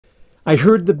I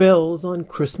heard the bells on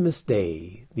Christmas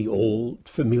Day, the old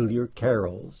familiar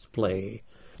carols play,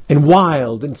 and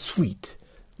wild and sweet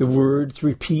the words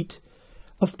repeat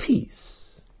of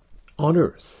peace on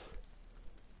earth,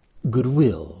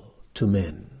 goodwill to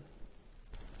men.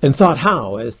 And thought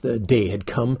how, as the day had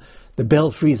come, the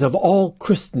belfries of all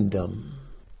Christendom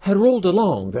had rolled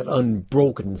along that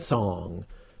unbroken song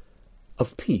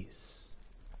of peace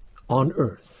on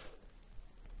earth,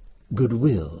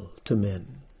 goodwill to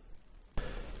men.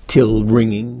 Till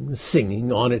ringing,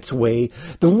 singing on its way,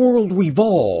 the world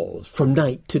revolves from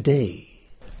night to day.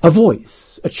 A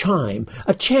voice, a chime,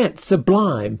 a chant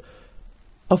sublime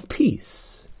of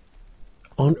peace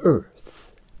on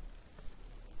earth,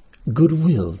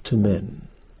 goodwill to men.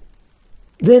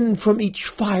 Then from each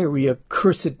fiery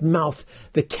accursed mouth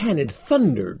the cannon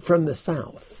thundered from the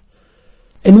south,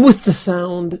 and with the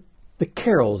sound the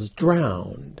carols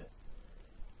drowned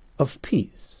of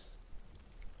peace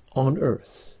on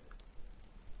earth,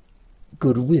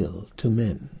 goodwill to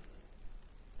men.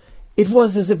 It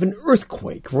was as if an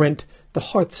earthquake rent the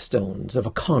hearthstones of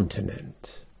a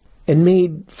continent, and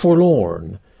made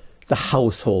forlorn the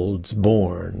households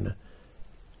born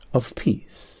of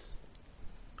peace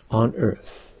on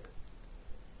earth,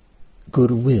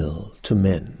 goodwill to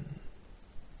men.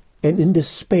 And in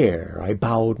despair I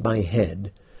bowed my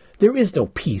head. There is no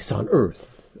peace on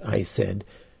earth, I said,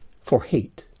 for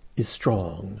hate is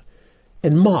strong,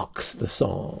 and mocks the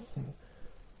song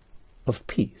of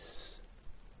peace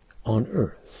on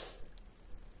earth,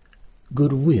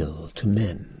 goodwill to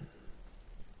men.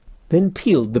 Then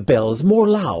pealed the bells more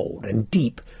loud and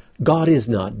deep. God is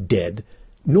not dead,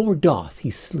 nor doth he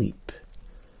sleep.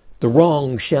 The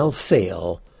wrong shall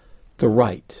fail, the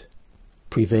right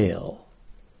prevail,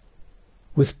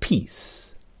 with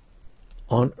peace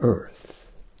on earth,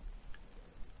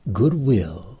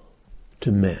 goodwill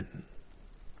to men.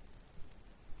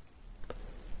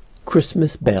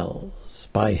 Christmas Bells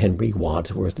by Henry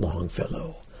Wadsworth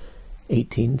Longfellow,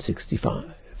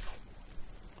 1865.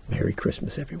 Merry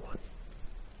Christmas, everyone.